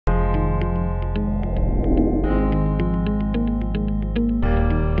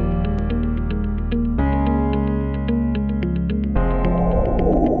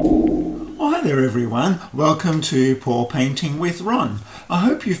there everyone, welcome to Pour Painting with Ron. I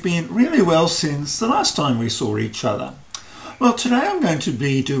hope you've been really well since the last time we saw each other. Well, today I'm going to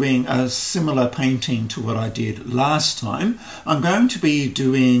be doing a similar painting to what I did last time. I'm going to be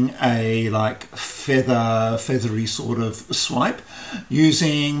doing a feathery sort of swipe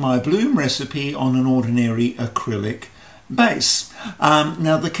using my bloom recipe on an ordinary acrylic base.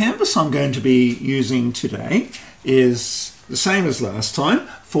 Now the canvas I'm going to be using today is the same as last time,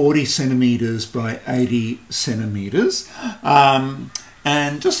 40 centimeters by 80 centimeters.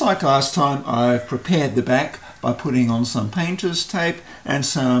 And just like last time, I've prepared the back by putting on some painter's tape and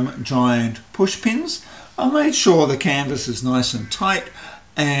some giant push pins. I made sure the canvas is nice and tight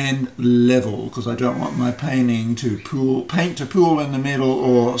and level because I don't want my paint to pool in the middle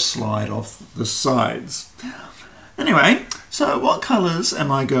or slide off the sides. Anyway, so what colours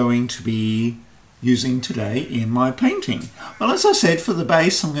am I going to be using today in my painting? Well, as I said, for the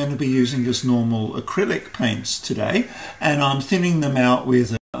base I'm going to be using just normal acrylic paints today, and I'm thinning them out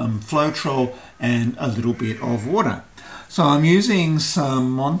with Floetrol and a little bit of water. So I'm using some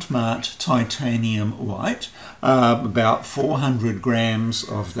Montmartre titanium white, about 400 grams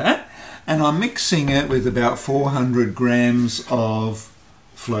of that, and I'm mixing it with about 400 grams of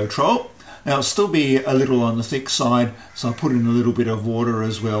Floetrol. Now it'll still be a little on the thick side, so I'll put in a little bit of water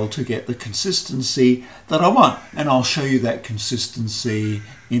as well to get the consistency that I want, and I'll show you that consistency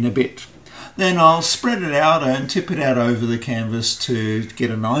in a bit. Then I'll spread it out and tip it out over the canvas to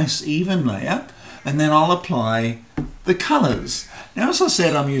get a nice even layer, and then I'll apply the colours. Now, as I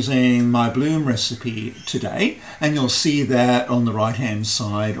said, I'm using my bloom recipe today, and you'll see that on the right hand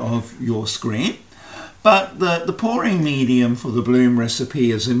side of your screen. But the pouring medium for the bloom recipe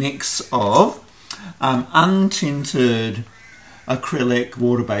is a mix of untinted acrylic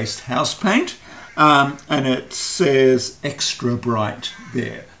water-based house paint, and it says extra bright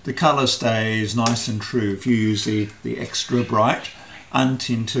there. The colour stays nice and true if you use the extra bright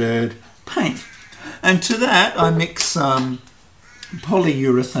untinted paint. And to that I mix some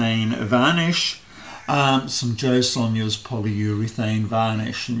polyurethane varnish, some Jo Sonja's polyurethane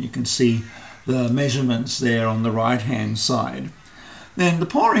varnish, and you can see the measurements there on the right hand side. Then the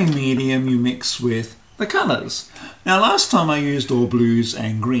pouring medium you mix with the colours. Now last time I used all blues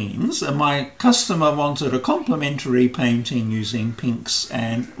and greens, and my customer wanted a complementary painting using pinks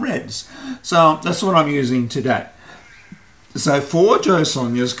and reds. So that's what I'm using today. So for Jo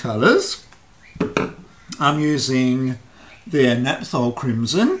Sonja's colours, I'm using their Naphthol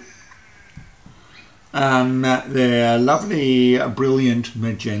Crimson, their lovely Brilliant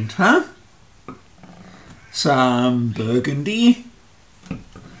Magenta, some burgundy,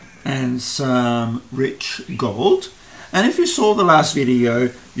 and some rich gold. And if you saw the last video,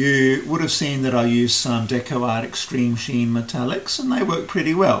 you would have seen that I used some DecoArt Extreme Sheen Metallics, and they work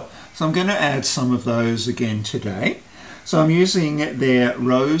pretty well. So I'm going to add some of those again today. So I'm using their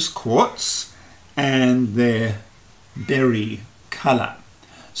Rose Quartz and their Berry Colour.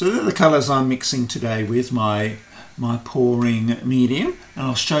 So they're the colours I'm mixing today with my pouring medium, and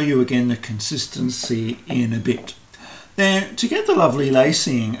I'll show you again the consistency in a bit. Then to get the lovely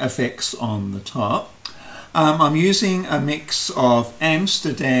lacing effects on the top, I'm using a mix of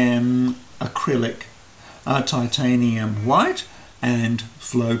Amsterdam acrylic titanium white and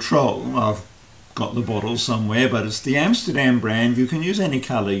Floetrol. I've got the bottle somewhere, but it's the Amsterdam brand. You can use any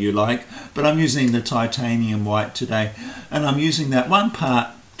colour you like, but I'm using the titanium white today, and I'm using that 1 part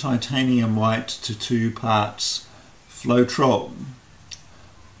titanium white to 2 parts Floetrol.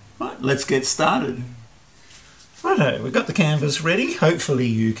 Right, let's get started. Righto, we've got the canvas ready. Hopefully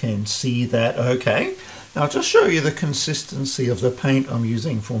you can see that okay. Now I'll just show you the consistency of the paint I'm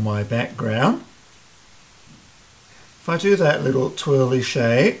using for my background. If I do that little twirly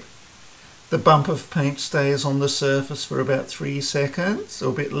shape, the bump of paint stays on the surface for about 3 seconds, or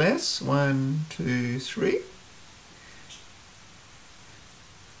a bit less. 1, 2, 3. Which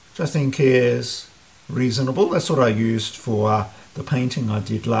I think is reasonable. That's what I used for the painting I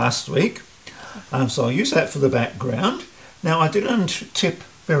did last week. So I'll use that for the background. Now I didn't tip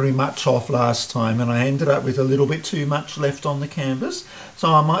very much off last time, and I ended up with a little bit too much left on the canvas,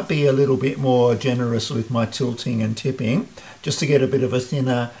 so I might be a little bit more generous with my tilting and tipping just to get a bit of a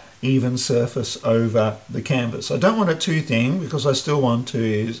thinner, even surface over the canvas. I don't want it too thin because I still want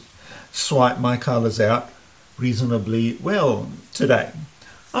to swipe my colours out reasonably well today.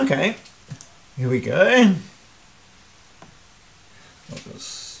 Okay, here we go. I'll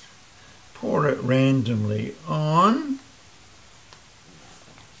just pour it randomly on.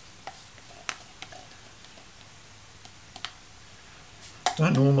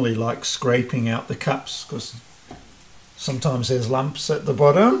 Don't normally like scraping out the cups because sometimes there's lumps at the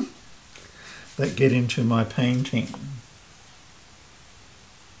bottom. that get into my painting.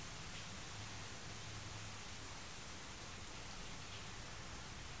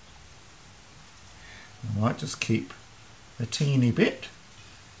 I might just keep a teeny bit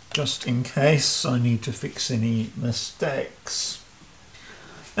just in case I need to fix any mistakes.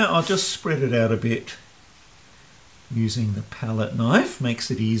 Now I'll just spread it out a bit using the palette knife,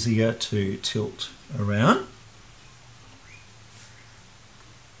 makes it easier to tilt around.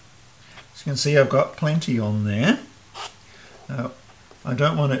 As you can see, I've got plenty on there. Now, I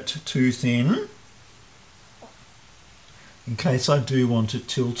don't want it too thin in case I do want to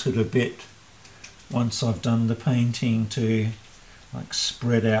tilt it a bit once I've done the painting to like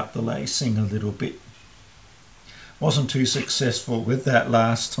spread out the lacing a little bit. Wasn't too successful with that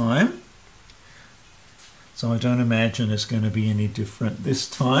last time, so I don't imagine it's going to be any different this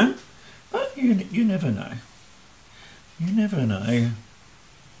time, but you never know. You never know.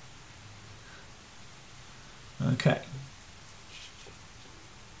 Okay.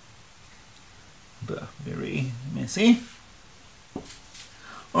 But very messy.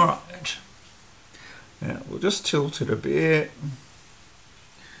 All right. Now we'll just tilt it a bit.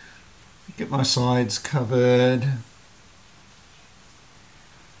 Get my sides covered.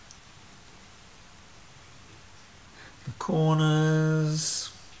 The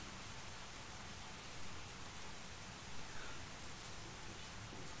corners.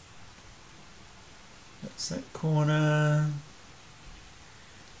 That's that corner.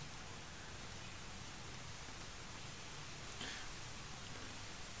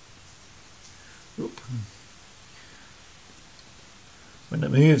 Oop. When it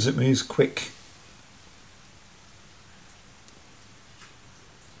moves quick.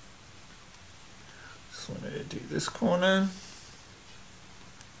 Just wanted to do this corner.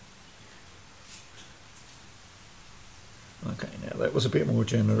 Okay, now that was a bit more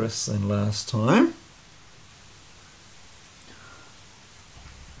generous than last time.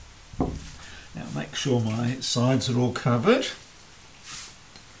 Now make sure my sides are all covered.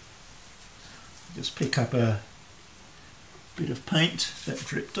 Just pick up a bit of paint that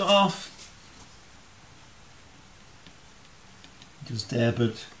dripped off. Just dab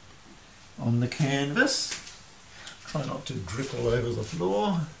it on the canvas. Try not to drip all over the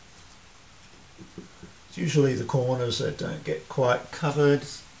floor. It's usually the corners that don't get quite covered,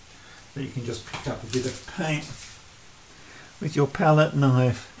 so you can just pick up a bit of paint with your palette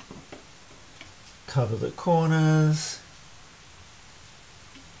knife. Cover the corners.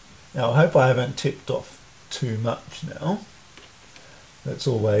 Now I hope I haven't tipped off too much now. That's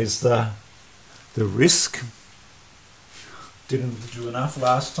always the risk. Didn't do enough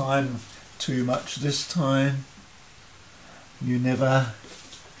last time, too much this time. You never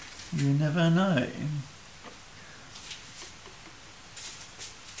know.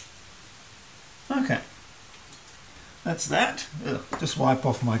 Okay, that's that. Ugh, just wipe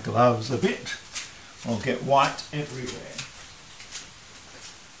off my gloves a bit. I'll get white everywhere.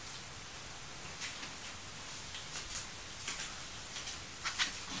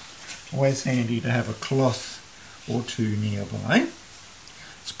 Always handy to have a cloth or two nearby.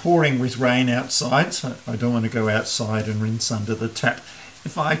 It's pouring with rain outside, so I don't want to go outside and rinse under the tap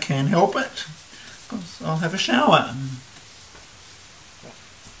if I can help it, because I'll have a shower.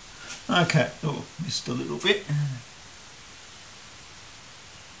 Okay, oh, missed a little bit.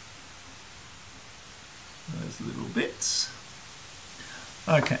 Those little bits.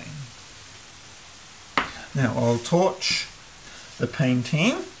 Okay. Now I'll torch the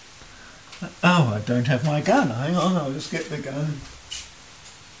painting. Oh, I don't have my gun. Hang on, I'll just get the gun.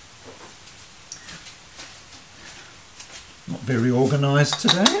 Not very organised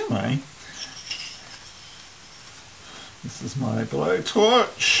today, am I? This is my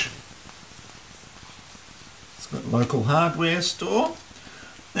blowtorch. It's got a local hardware store.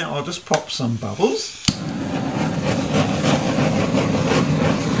 Now I'll just pop some bubbles.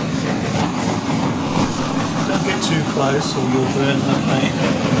 Don't get too close or you'll burn the paint.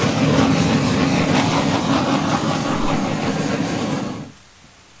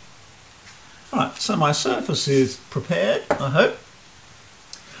 Right, so my surface is prepared, I hope.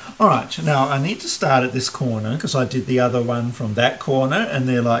 Alright, now I need to start at this corner because I did the other one from that corner and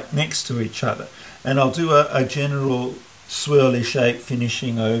they're like next to each other. And I'll do a general swirly shape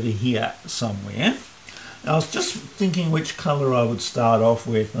finishing over here somewhere. I was just thinking which colour I would start off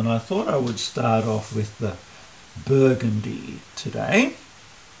with, and I thought I would start off with the burgundy today.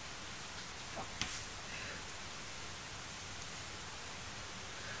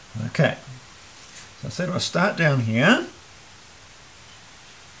 Okay, so I said I'll start down here.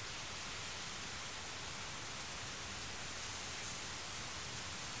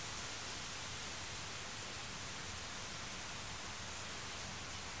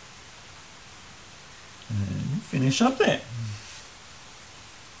 and finish up there.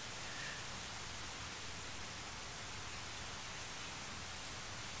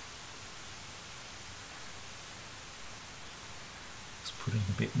 Just putting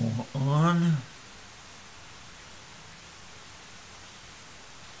a bit more on.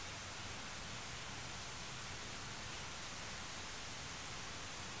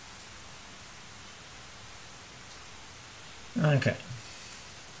 Okay,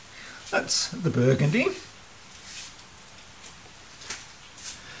 that's the burgundy.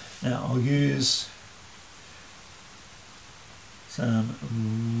 Now I'll use some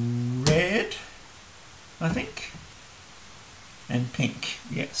red, I think, and pink,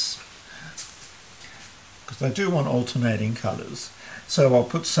 yes, because I do want alternating colours. So I'll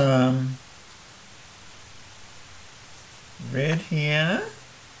put some red here.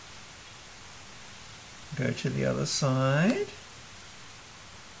 Go to the other side.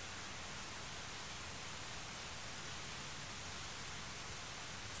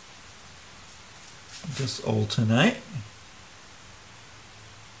 Just alternate.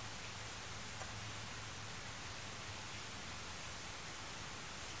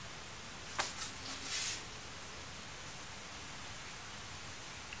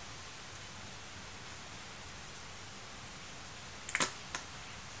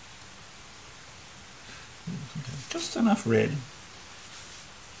 Just enough red.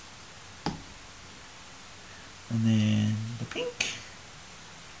 And then the pink.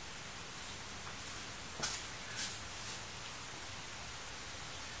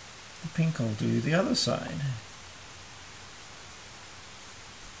 The pink I'll do the other side.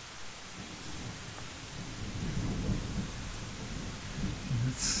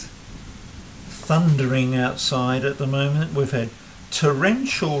 It's thundering outside at the moment. We've had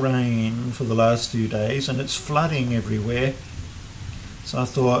torrential rain for the last few days and it's flooding everywhere, so I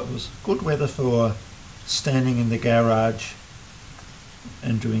thought it was good weather for standing in the garage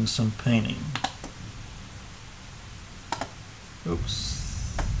and doing some painting.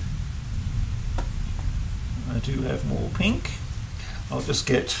 Oops, I do have more pink. I'll just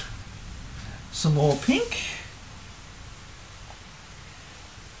get some more pink.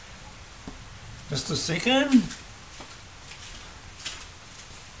 Just a second.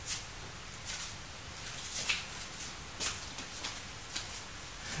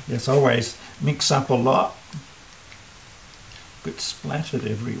 Yes, always mix up a lot. Bit splattered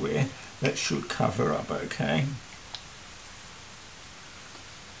everywhere. That should cover up okay.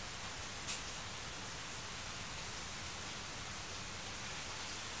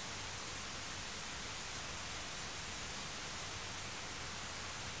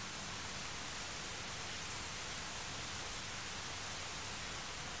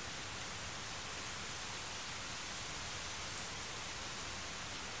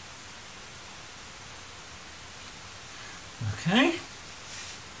 Okay,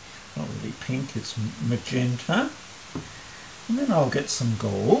 not really pink, it's magenta. And then I'll get some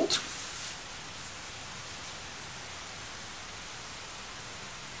gold.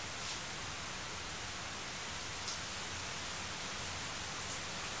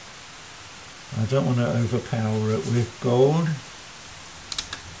 I don't want to overpower it with gold.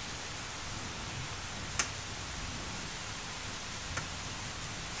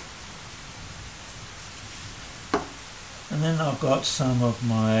 And then I've got some of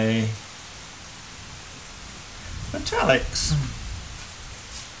my metallics.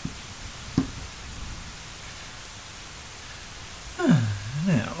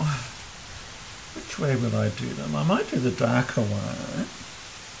 Now, which way will I do them? I might do the darker one.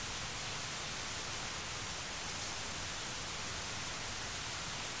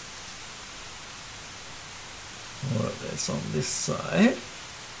 More of this on this side.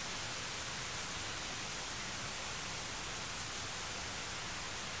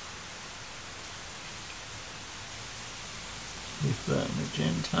 With the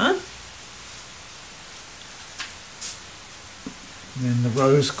magenta. And then the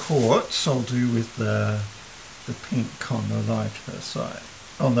rose quartz I'll do with the pink on the lighter side,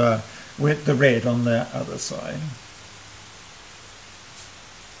 on the with the red on the other side.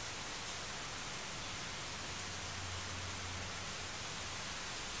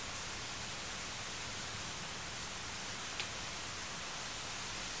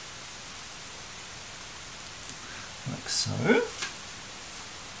 Like so.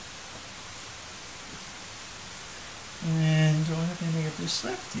 And do I have any of this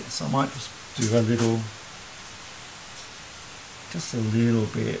left? Yes, I might just do a little, just a little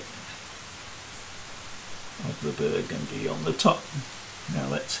bit of the burgundy on the top. Now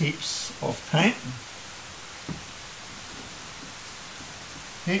that's heaps of paint.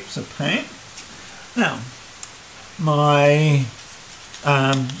 Heaps of paint. Now, my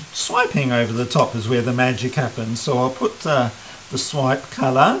swiping over the top is where the magic happens. So I'll put the swipe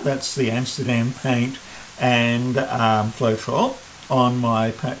colour, that's the Amsterdam paint, and Floetrol on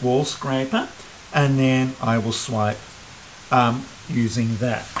my wall scraper, and then I will swipe using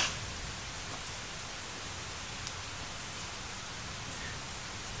that.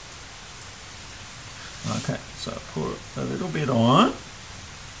 Okay, so pour a little bit on.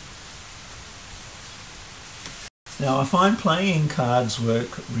 Now I find playing cards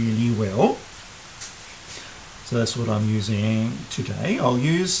work really well, so that's what I'm using today. I'll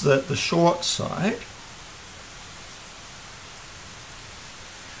use the short side.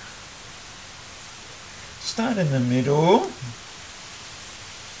 Start in the middle,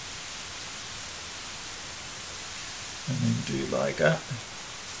 and then do like a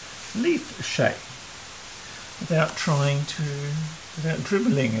leaf shape without dribbling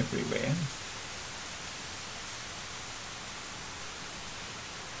everywhere.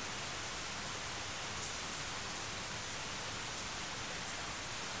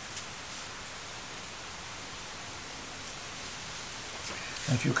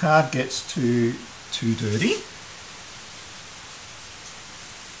 If your card gets too dirty,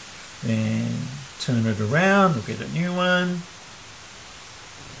 then turn it around or get a new one.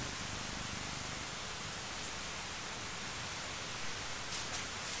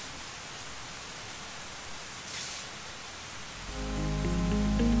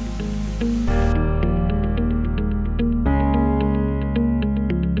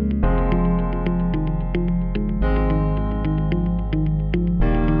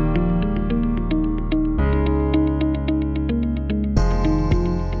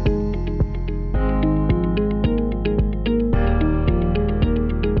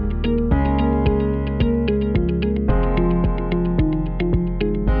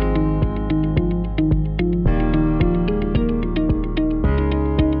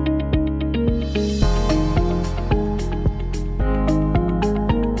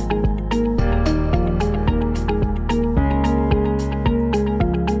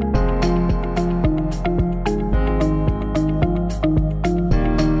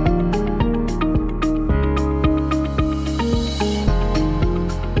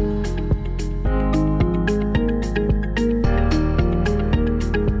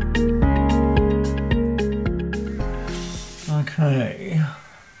 Okay,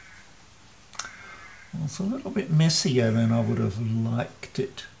 well, it's a little bit messier than I would have liked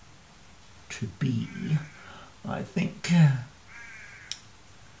it to be. I think,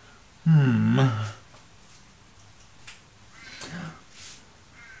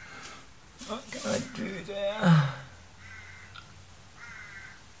 what can I do there?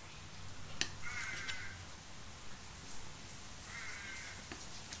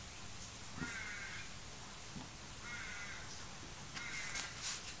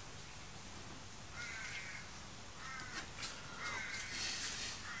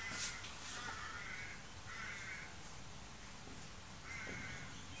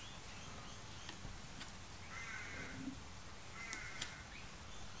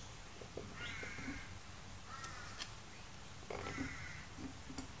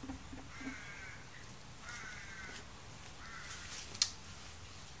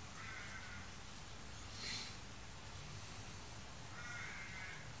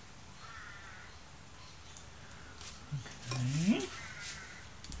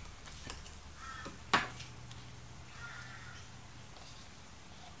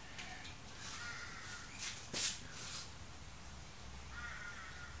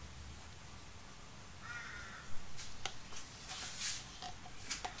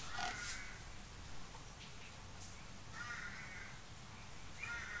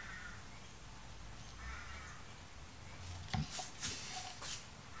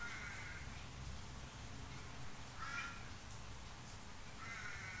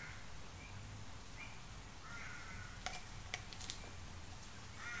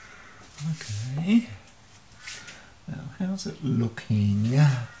 Okay, now how's it looking?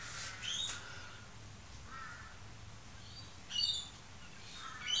 Yeah,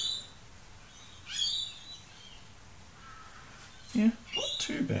 not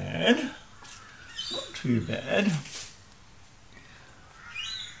too bad, not too bad.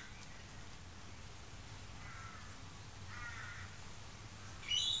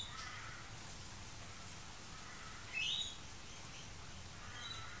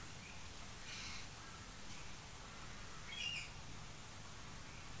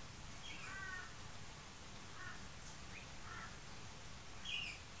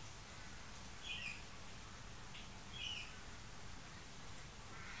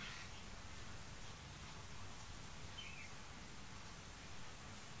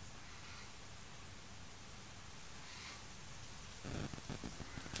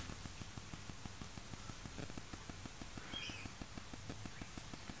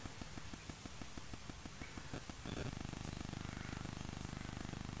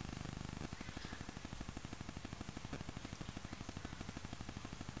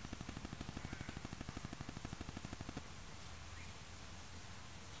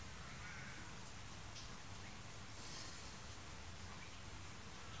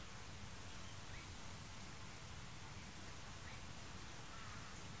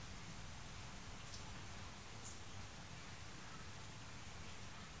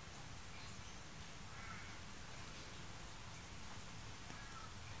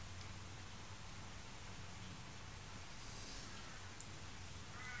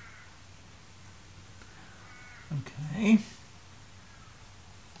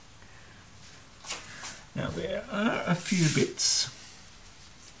 there are a few bits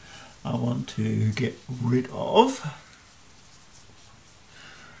I want to get rid of.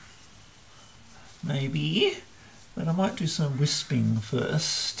 Maybe, but I might do some wisping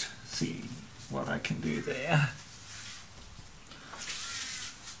first. See what I can do there.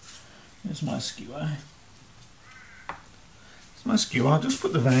 There's my skewer. There's my skewer. I'll just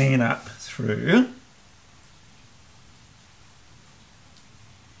put the vein up through.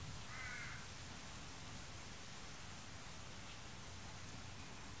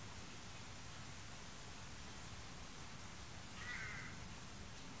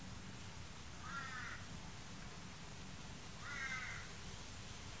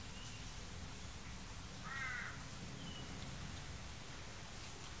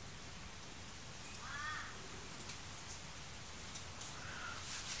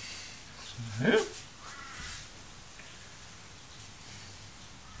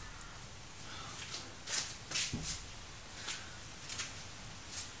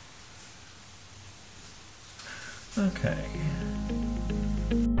 Okay.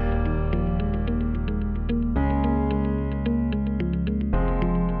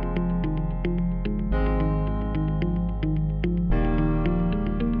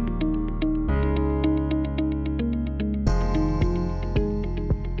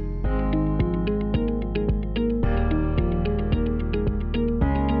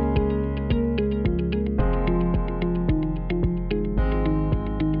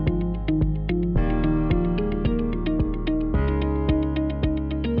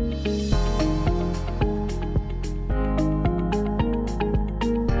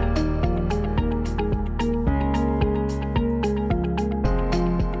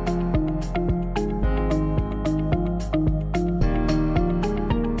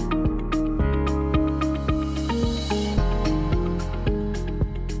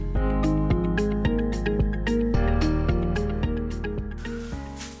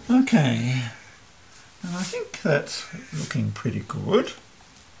 Okay, and I think that's looking pretty good. A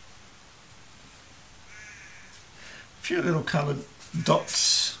few little coloured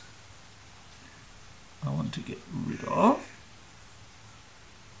dots I want to get rid of.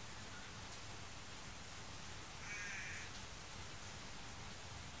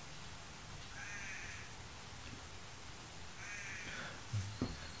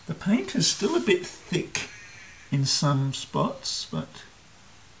 The paint is still a bit thick in some spots, but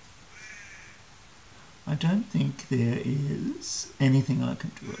I don't think there is anything I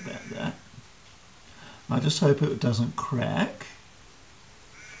can do about that. I just hope it doesn't crack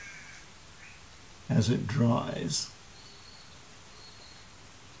as it dries.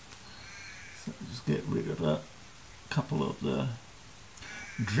 So just get rid of a couple of the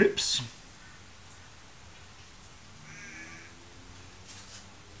drips.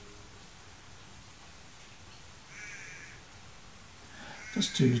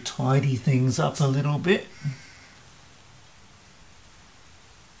 Just to tidy things up a little bit.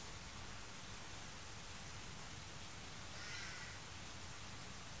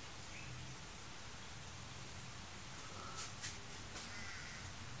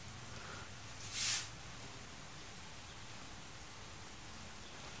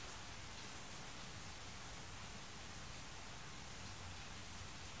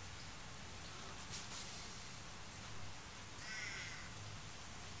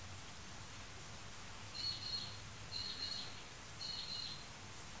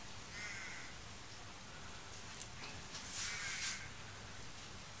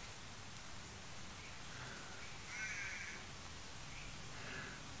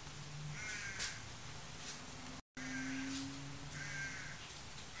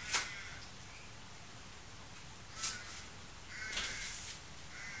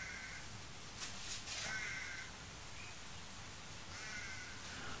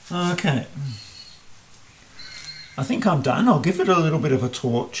 Okay, I think I'm done. I'll give it a little bit of a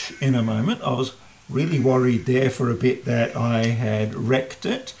torch in a moment. I was really worried there for a bit that I had wrecked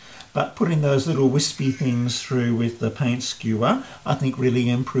it, but putting those little wispy things through with the paint skewer I think really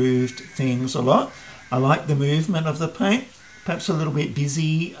improved things a lot. I like the movement of the paint, perhaps a little bit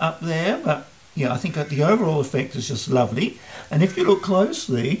busy up there, but yeah, I think that the overall effect is just lovely. And if you look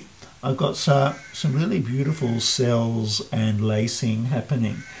closely, I've got some really beautiful cells and lacing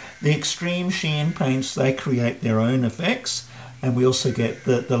happening. The extreme sheen paints, they create their own effects, and we also get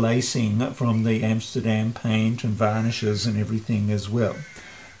the lacing from the Amsterdam paint and varnishes and everything as well.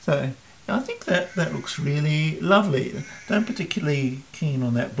 So I think that looks really lovely. Don't particularly keen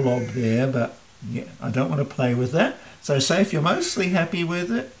on that blob there, but yeah, I don't want to play with that. So say if you're mostly happy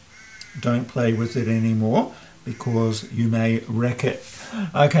with it, don't play with it anymore. because you may wreck it.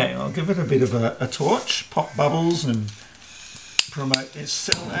 Okay, I'll give it a bit of a torch, pop bubbles and promote this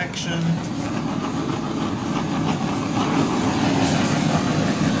cell action.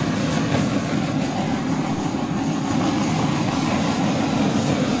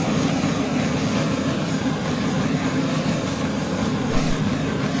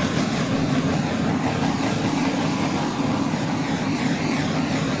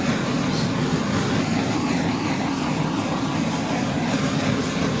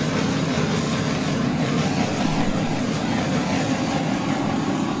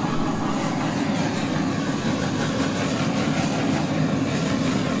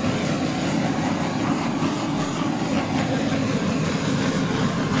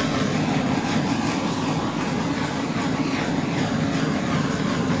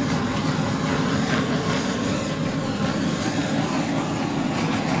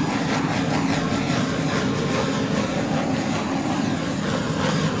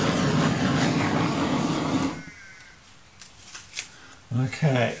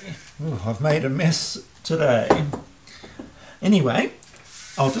 Okay, ooh, I've made a mess today. Anyway,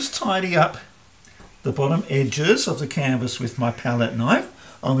 I'll just tidy up the bottom edges of the canvas with my palette knife.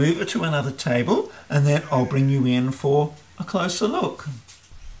 I'll move it to another table and then I'll bring you in for a closer look.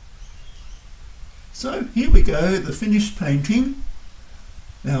 So here we go, the finished painting.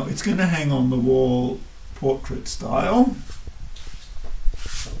 Now it's going to hang on the wall portrait style.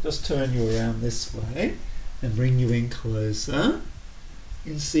 I'll just turn you around this way and bring you in closer.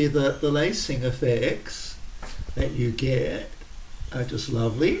 You can see that the lacing effects that you get are just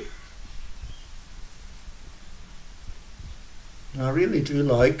lovely. I really do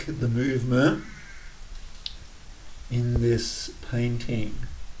like the movement in this painting.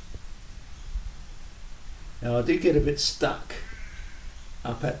 Now I did get a bit stuck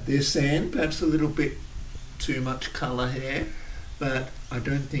up at this end, perhaps a little bit too much colour here, but I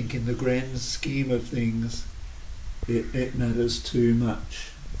don't think in the grand scheme of things it matters too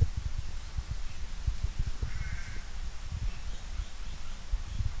much.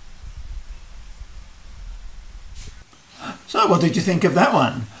 So what did you think of that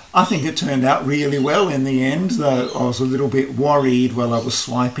one? I think it turned out really well in the end, though I was a little bit worried while I was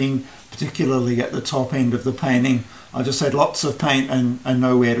swiping, particularly at the top end of the painting. I just had lots of paint and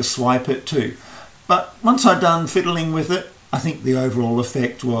nowhere to swipe it to. But once I'd done fiddling with it, I think the overall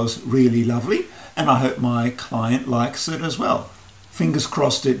effect was really lovely, and I hope my client likes it as well. Fingers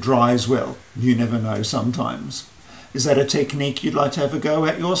crossed it dries well. You never know sometimes. Is that a technique you'd like to have a go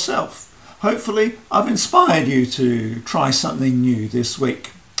at yourself? Hopefully I've inspired you to try something new this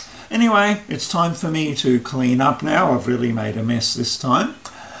week. Anyway, it's time for me to clean up now. I've really made a mess this time.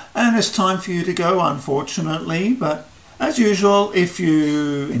 And it's time for you to go, unfortunately. But as usual, if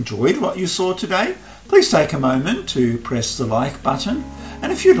you enjoyed what you saw today, please take a moment to press the like button.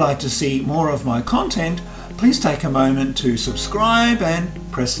 And if you'd like to see more of my content, please take a moment to subscribe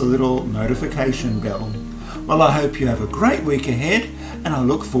and press the little notification bell. Well, I hope you have a great week ahead, and I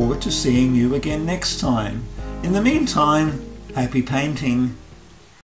look forward to seeing you again next time. In the meantime, happy painting.